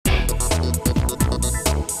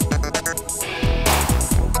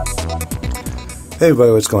Hey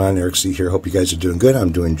everybody, what's going on? Eric C here. Hope you guys are doing good.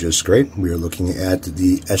 I'm doing just great. We are looking at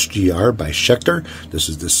the SGR by Schecter. This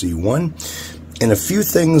is the C1. And a few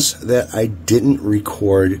things that I didn't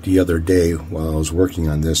record the other day while I was working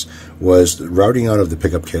on this was the routing out of the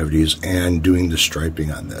pickup cavities and doing the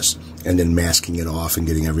striping on this, and then masking it off and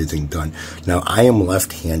getting everything done. Now, I am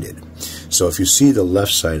left-handed. So if you see the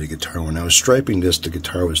left side of the guitar, when I was striping this, the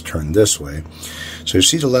guitar was turned this way. So you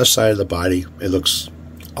see the left side of the body, it looks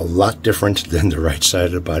a lot different than the right side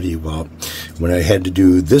of the body. Well, when I had to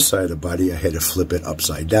do this side of the body, I had to flip it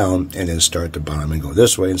upside down and then start at the bottom and go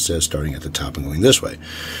this way instead of starting at the top and going this way.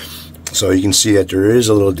 So you can see that there is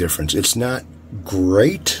a little difference. It's not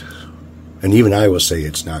great, and even I will say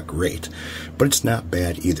it's not great, but it's not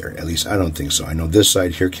bad either. At least I don't think so. I know this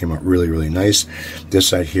side here came out really, really nice. This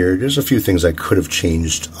side here, there's a few things I could have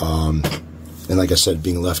changed. And like I said,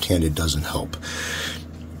 being left-handed doesn't help.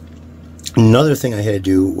 Another thing I had to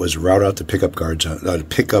do was route out the pickup guards,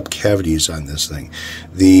 pickup cavities on this thing.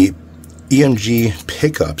 The EMG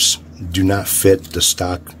pickups do not fit the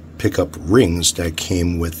stock pickup rings that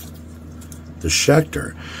came with the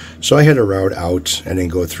Schecter. So I had to route out and then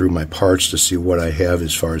go through my parts to see what I have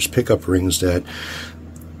as far as pickup rings that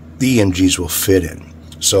the EMGs will fit in.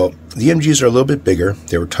 So the EMGs are a little bit bigger.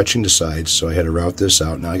 They were touching the sides, so I had to route this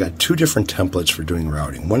out. Now I got two different templates for doing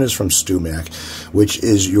routing. One is from STUMAC, which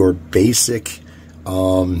is your basic,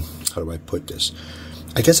 how do I put this?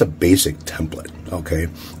 I guess a basic template, okay?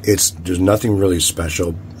 There's nothing really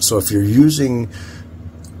special. So if you're using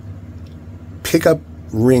pickup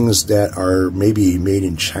rings that are maybe made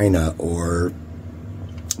in China, or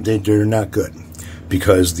they're not good,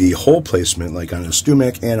 because the hole placement, like on the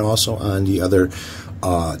STUMAC and also on the other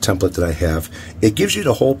template that I have, it gives you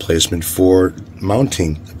the hole placement for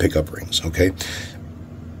mounting the pickup rings, okay?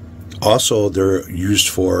 Also, they're used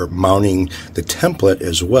for mounting the template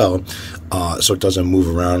as well, so it doesn't move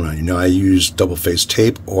around on you. Now, I use double-face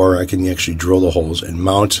tape, or I can actually drill the holes and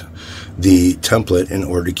mount the template in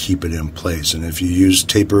order to keep it in place. And if you use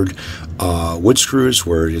tapered wood screws,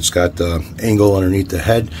 where it's got the angle underneath the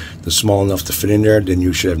head that's small enough to fit in there, then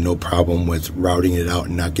you should have no problem with routing it out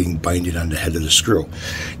and not getting binded on the head of the screw.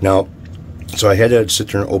 Now, so I had to sit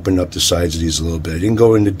there and open up the sides of these a little bit. I didn't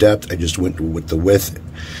go into depth, I just went with the width.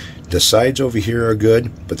 The sides over here are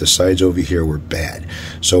good, but the sides over here were bad.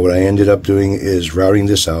 So what I ended up doing is routing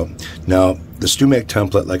this out. Now, the STUMAC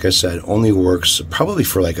template, like I said, only works probably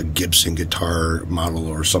for like a Gibson guitar model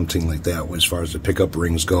or something like that as far as the pickup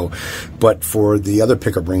rings go. But for the other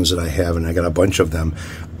pickup rings that I have, and I got a bunch of them,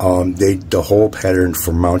 the whole pattern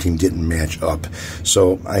for mounting didn't match up.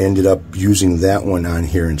 So I ended up using that one on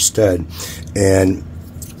here instead. And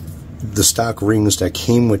the stock rings that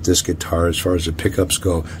came with this guitar, as far as the pickups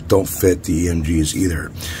go, don't fit the EMGs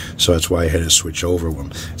either. So that's why I had to switch over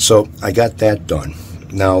them. So I got that done.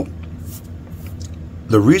 Now,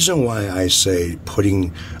 the reason why I say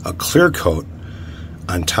putting a clear coat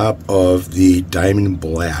on top of the diamond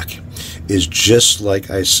black is just like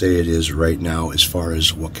I say it is right now, as far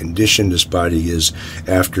as what condition this body is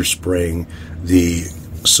after spraying the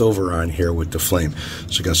silver on here with the flame.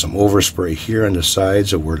 So I got some overspray here on the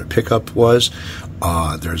sides of where the pickup was.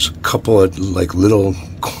 There's a couple of like little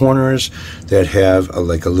corners that have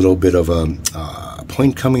like a little bit of a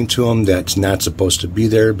point coming to them that's not supposed to be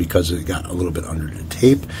there because it got a little bit under the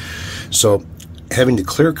tape. So having the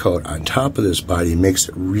clear coat on top of this body makes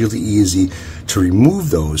it really easy to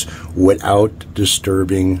remove those without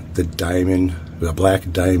disturbing the diamond, the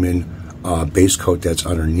black diamond base coat that's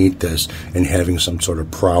underneath this, and having some sort of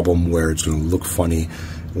problem where it's going to look funny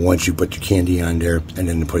once you put your candy on there and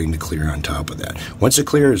then putting the clear on top of that. Once the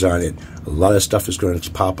clear is on it, a lot of stuff is going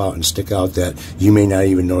to pop out and stick out that you may not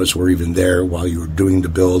even notice were even there while you were doing the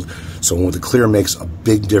build. So when the clear makes a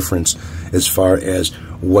big difference as far as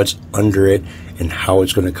what's under it and how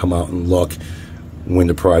it's going to come out and look when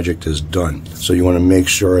the project is done. So you want to make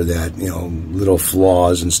sure that, you know, little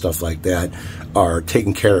flaws and stuff like that are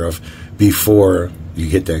taken care of before you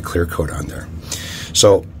get that clear coat on there.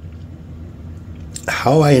 So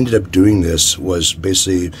how I ended up doing this was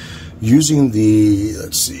basically using the,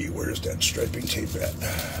 let's see, where's that striping tape at?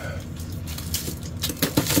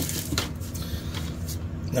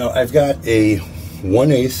 Now I've got a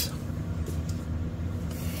 1/8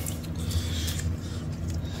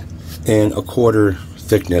 and a 1/4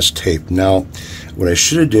 thickness tape. Now, what I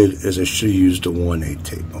should have did is I should have used a 1/8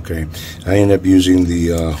 tape, okay? I ended up using the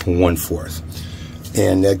 1/4.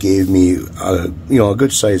 And that gave me a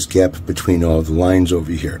good sized gap between all the lines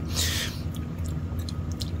over here.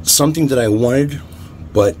 Something that I wanted,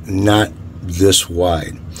 but not this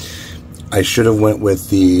wide. I should have went with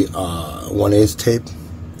the 1/8 tape,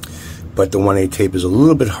 but the 1/8 tape is a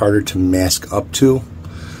little bit harder to mask up to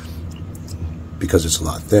because it's a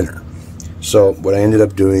lot thinner. So what I ended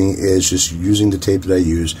up doing is just using the tape that I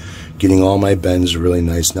use, getting all my bends really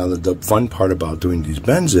nice. Now the fun part about doing these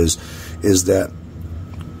bends is that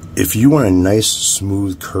if you want a nice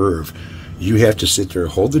smooth curve, you have to sit there,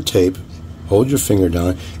 hold the tape, hold your finger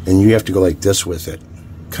down, and you have to go like this with it,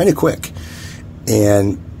 kind of quick.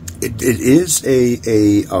 And it is a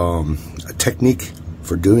technique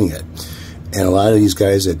for doing it. And a lot of these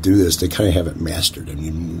guys that do this, they kind of have it mastered. I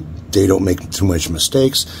mean, they don't make too much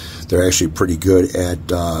mistakes. They're actually pretty good at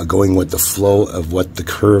going with the flow of what the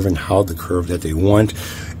curve and how the curve that they want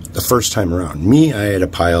the first time around. Me, I had a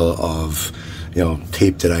pile of, you know,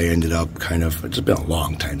 tape that I ended up kind of, it's been a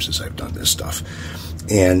long time since I've done this stuff.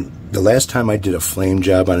 And the last time I did a flame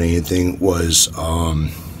job on anything was,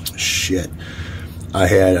 I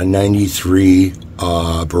had a 93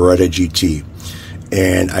 Beretta GT.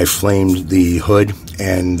 And I flamed the hood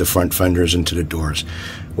and the front fenders into the doors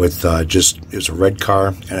with it was a red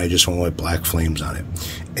car, and I just went with black flames on it.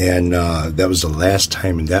 And that was the last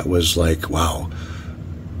time, and that was like, wow,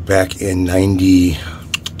 back in 90,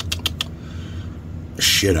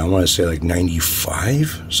 I want to say like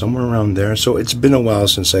 95, somewhere around there. So it's been a while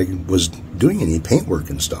since I was doing any paint work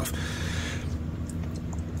and stuff.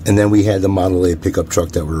 And then we had the Model A pickup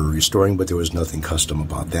truck that we were restoring, but there was nothing custom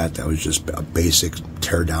about that. That was just a basic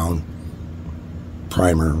tear down,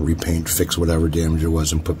 primer, repaint, fix whatever damage it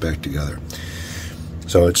was, and put back together.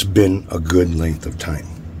 So it's been a good length of time.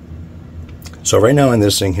 So right now on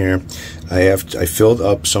this thing here, I filled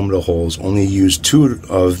up some of the holes, only used 2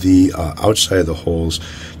 of the outside of the holes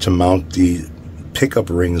to mount the pickup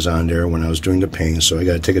rings on there when I was doing the paint. So I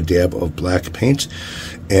got to take a dab of black paint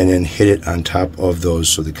and then hit it on top of those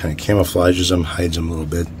so that kind of camouflages them, hides them a little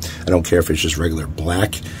bit. I don't care if it's just regular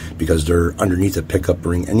black because they're underneath the pickup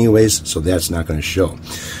ring anyways, so that's not going to show.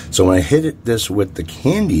 So when I hit this with the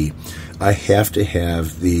candy, I have to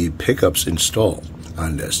have the pickups installed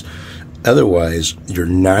on this. Otherwise, you're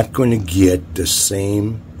not going to get the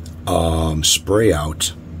same spray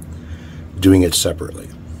out doing it separately.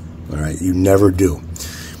 All right, you never do.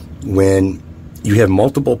 When you have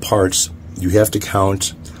multiple parts, you have to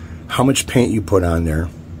count how much paint you put on there,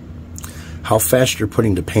 how fast you're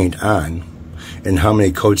putting the paint on, and how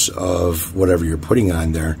many coats of whatever you're putting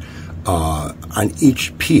on there on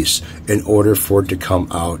each piece in order for it to come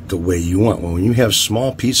out the way you want. Well, when you have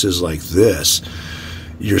small pieces like this,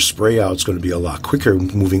 your spray out's going to be a lot quicker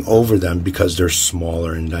moving over them because they're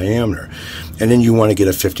smaller in diameter. And then you want to get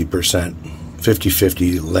a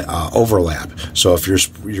 50-50 overlap. So if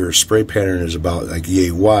your spray pattern is about like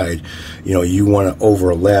yay wide, you know, you want to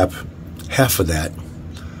overlap half of that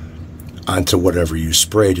onto whatever you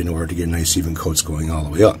sprayed in order to get nice even coats going all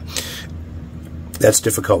the way up. That's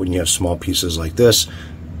difficult when you have small pieces like this.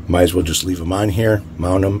 Might as well just leave them on here,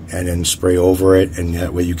 mount them, and then spray over it, and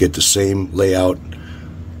that way you get the same layout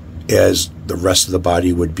as the rest of the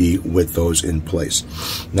body would be with those in place.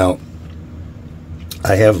 Now,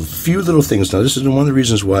 I have a few little things. Now, this is one of the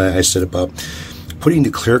reasons why I said about putting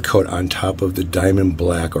the clear coat on top of the diamond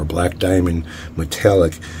black or black diamond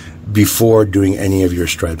metallic before doing any of your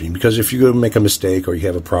striping. Because if you're going to make a mistake or you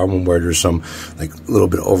have a problem where there's some like little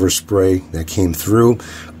bit of overspray that came through,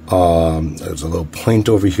 there's a little point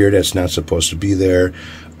over here that's not supposed to be there.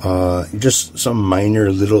 Just some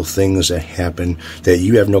minor little things that happen that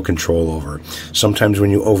you have no control over. Sometimes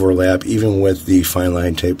when you overlap, even with the fine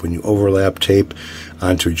line tape, when you overlap tape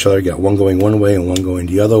onto each other, you got one going one way and one going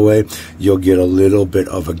the other way, you'll get a little bit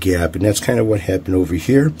of a gap. And that's kind of what happened over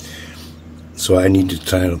here. So I need to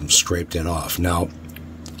kind of scrape that off. Now,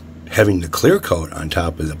 having the clear coat on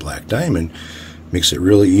top of the black diamond makes it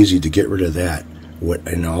really easy to get rid of that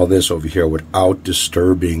and all this over here without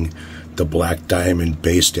disturbing the black diamond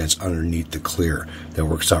base that's underneath the clear. That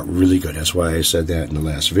works out really good. That's why I said that in the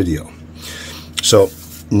last video. So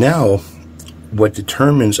now what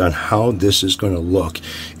determines on how this is going to look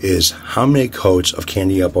is how many coats of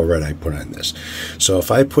candy apple red I put on this. So if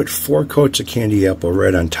I put 4 coats of candy apple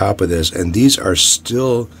red on top of this, and these are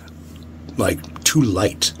still like too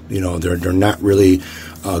light, you know, they're not really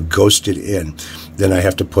ghosted in, then I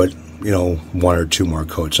have to put, you know, 1 or 2 more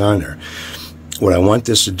coats on there. What I want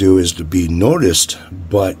this to do is to be noticed,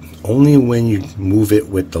 but only when you move it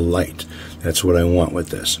with the light. That's what I want with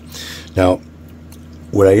this. Now,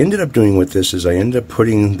 what I ended up doing with this is I ended up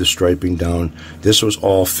putting the striping down. This was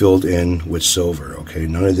all filled in with silver, okay?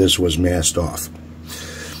 None of this was masked off.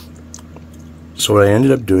 So what I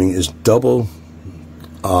ended up doing is double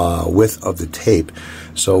width of the tape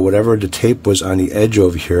So whatever the tape was on the edge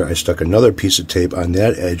over here, I stuck another piece of tape on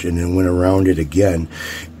that edge and then went around it again,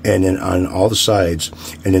 and then on all the sides,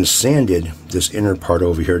 and then sanded this inner part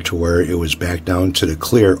over here to where it was back down to the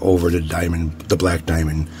clear over the diamond, the black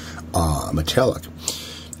diamond metallic.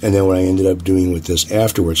 And then what I ended up doing with this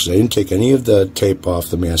afterwards is I didn't take any of the tape off,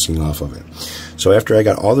 the masking off of it. So after I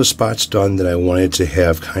got all the spots done that I wanted to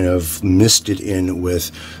have kind of misted in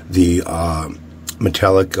with the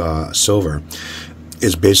metallic silver,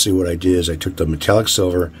 is basically what I did is I took the metallic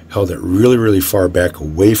silver, held it really, really far back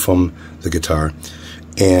away from the guitar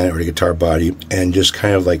or the guitar body, and just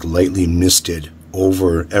kind of like lightly misted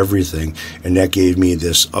over everything, and that gave me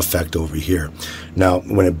this effect over here. Now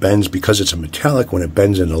when it bends, because it's a metallic, when it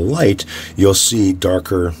bends into light, you'll see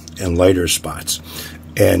darker and lighter spots,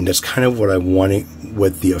 and that's kind of what I wanted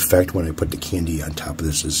with the effect when I put the candy on top of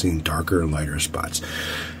this, is seeing darker and lighter spots.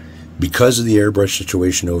 Because of the airbrush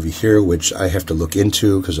situation over here, which I have to look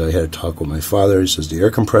into because I had a talk with my father, he says the air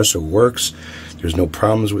compressor works, there's no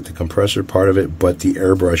problems with the compressor part of it, but the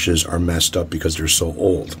airbrushes are messed up because they're so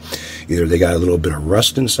old. Either they got a little bit of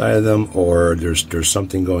rust inside of them, or there's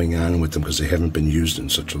something going on with them because they haven't been used in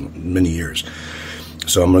such many years.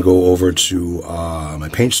 So I'm going to go over to my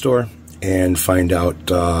paint store and find out,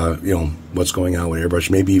 you know, what's going on with airbrush.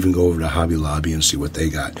 Maybe even go over to Hobby Lobby and see what they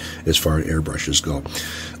got as far as airbrushes go.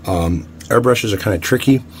 Airbrushes are kind of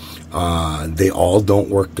tricky. They all don't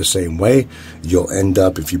work the same way. You'll end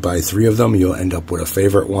up, if you buy 3 of them, you'll end up with a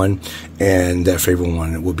favorite one, and that favorite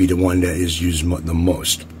one will be the one that is used the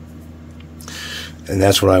most. And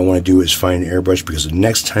that's what I want to do, is find an airbrush, because the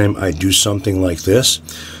next time I do something like this,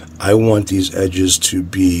 I want these edges to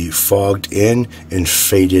be fogged in and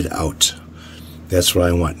faded out. That's what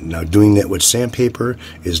I want. Now, doing that with sandpaper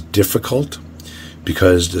is difficult,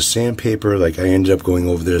 because the sandpaper, like I ended up going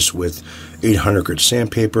over this with 800 grit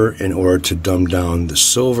sandpaper in order to dumb down the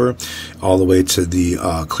silver all the way to the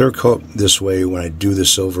clear coat. This way, when I do the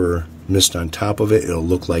silver mist on top of it, it'll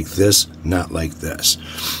look like this, not like this.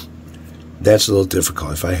 That's a little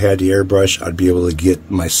difficult. If I had the airbrush, I'd be able to get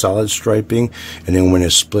my solid striping, and then when it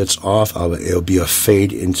splits off, it'll be a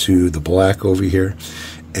fade into the black over here,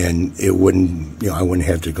 and it wouldn't, you know, I wouldn't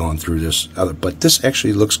have to go through this other. But this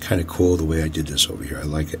actually looks kind of cool the way I did this over here. I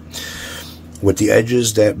like it. With the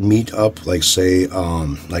edges that meet up, like say,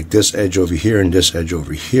 like this edge over here and this edge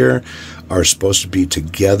over here are supposed to be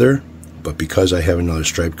together, but because I have another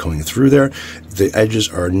stripe going through there, the edges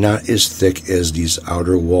are not as thick as these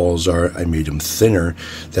outer walls are. I made them thinner.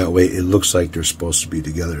 That way it looks like they're supposed to be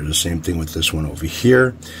together. The same thing with this one over here.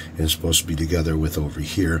 And it's supposed to be together with over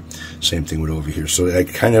here. Same thing with over here. So I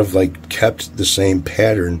kind of like kept the same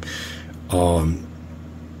pattern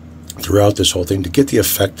throughout this whole thing to get the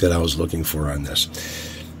effect that I was looking for on this.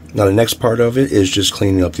 Now the next part of it is just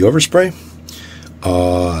cleaning up the overspray,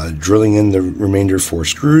 drilling in the remainder 4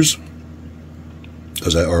 screws.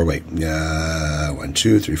 Yeah, 1,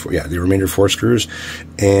 2, 3, 4. Yeah, the remainder 4 screws,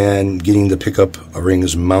 and getting the pickup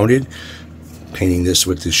rings mounted. Painting this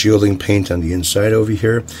with the shielding paint on the inside over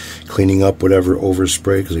here. Cleaning up whatever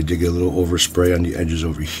overspray, because I did get a little overspray on the edges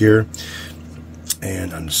over here,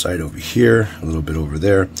 and on the side over here, a little bit over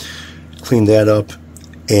there. Clean that up,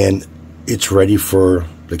 and it's ready for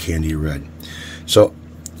the candy red. So,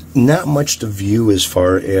 not much to view as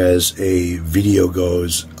far as a video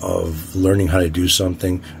goes of learning how to do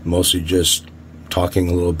something, mostly just talking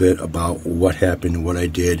a little bit about what happened, what I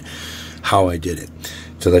did, how I did it,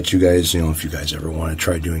 to let you guys, you know, if you guys ever want to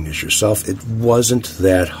try doing this yourself, it wasn't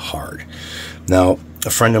that hard. Now, a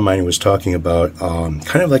friend of mine was talking about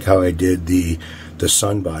kind of like how I did the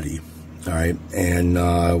sun body, all right, and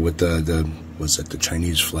with was it the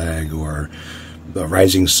Chinese flag or the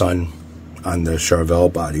rising sun on the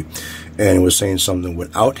Charvel body, and it was saying something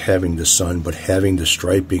without having the sun but having the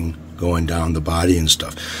striping going down the body and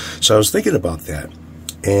stuff. So I was thinking about that,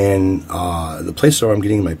 and the place where I'm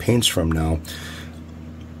getting my paints from now,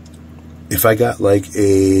 if I got like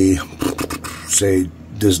a, say,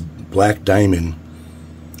 this black diamond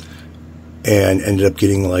and ended up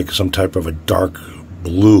getting like some type of a dark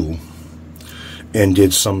blue and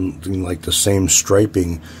did something like the same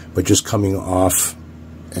striping but just coming off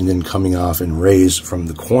and then coming off and raised from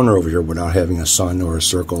the corner over here without having a sun or a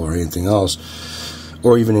circle or anything else,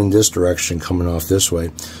 or even in this direction coming off this way,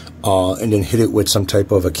 and then hit it with some type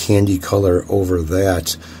of a candy color over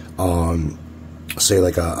that, say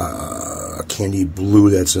like a candy blue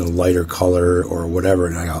that's in a lighter color or whatever,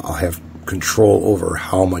 and I'll have control over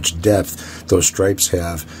how much depth those stripes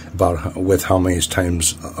have with how many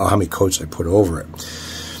coats I put over it.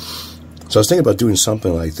 So I was thinking about doing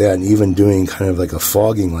something like that, and even doing kind of like a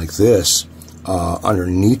fogging like this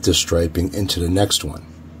underneath the striping into the next one,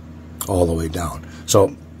 all the way down.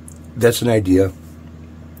 So that's an idea,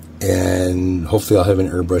 and hopefully I'll have an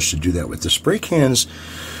airbrush to do that with. The spray cans,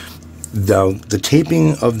 the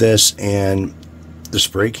taping of this and the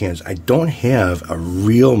spray cans, I don't have a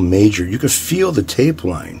real major, you can feel the tape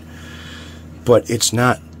line, but it's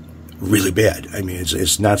not really bad. I mean,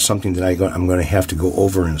 it's not something that I'm going to have to go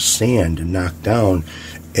over and sand and knock down.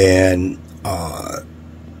 And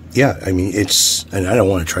yeah, I mean, and I don't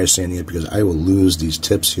want to try sanding it because I will lose these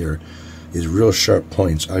tips here, these real sharp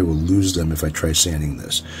points. I will lose them if I try sanding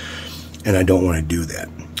this, and I don't want to do that.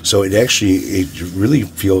 So it really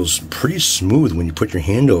feels pretty smooth when you put your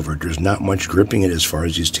hand over it. There's not much gripping it as far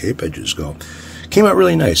as these tape edges go. Came out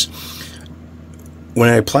really nice. When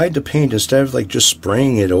I applied the paint, instead of like just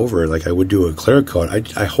spraying it over like I would do a clear coat,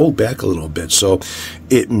 I hold back a little bit, so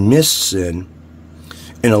it mists in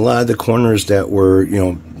a lot of the corners that were,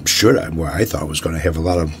 where I thought was going to have a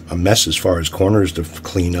lot of a mess as far as corners to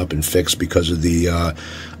clean up and fix because of the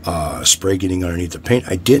spray getting underneath the paint.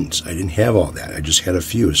 I didn't have all that. I just had a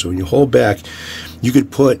few. So when you hold back, you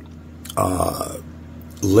could put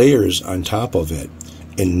layers on top of it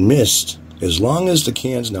and mist. As long as the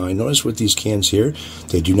cans, now I notice with these cans here,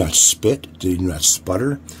 they do not spit, they do not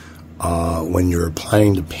sputter. When you're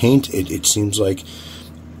applying the paint, it seems like,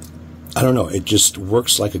 I don't know, it just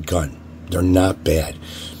works like a gun. They're not bad.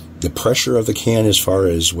 The pressure of the can as far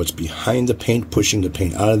as what's behind the paint, pushing the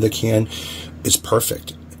paint out of the can, is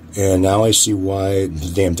perfect. And now I see why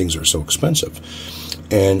the damn things are so expensive.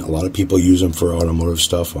 And a lot of people use them for automotive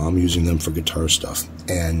stuff. Well, I'm using them for guitar stuff.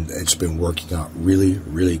 And it's been working out really,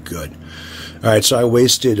 really good. All right, so I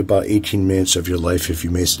wasted about 18 minutes of your life if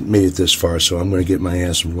you made it this far. So I'm going to get my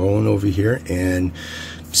ass rolling over here and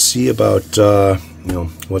see about,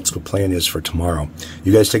 what the plan is for tomorrow.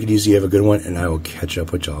 You guys take it easy. Have a good one. And I will catch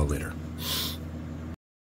up with y'all later.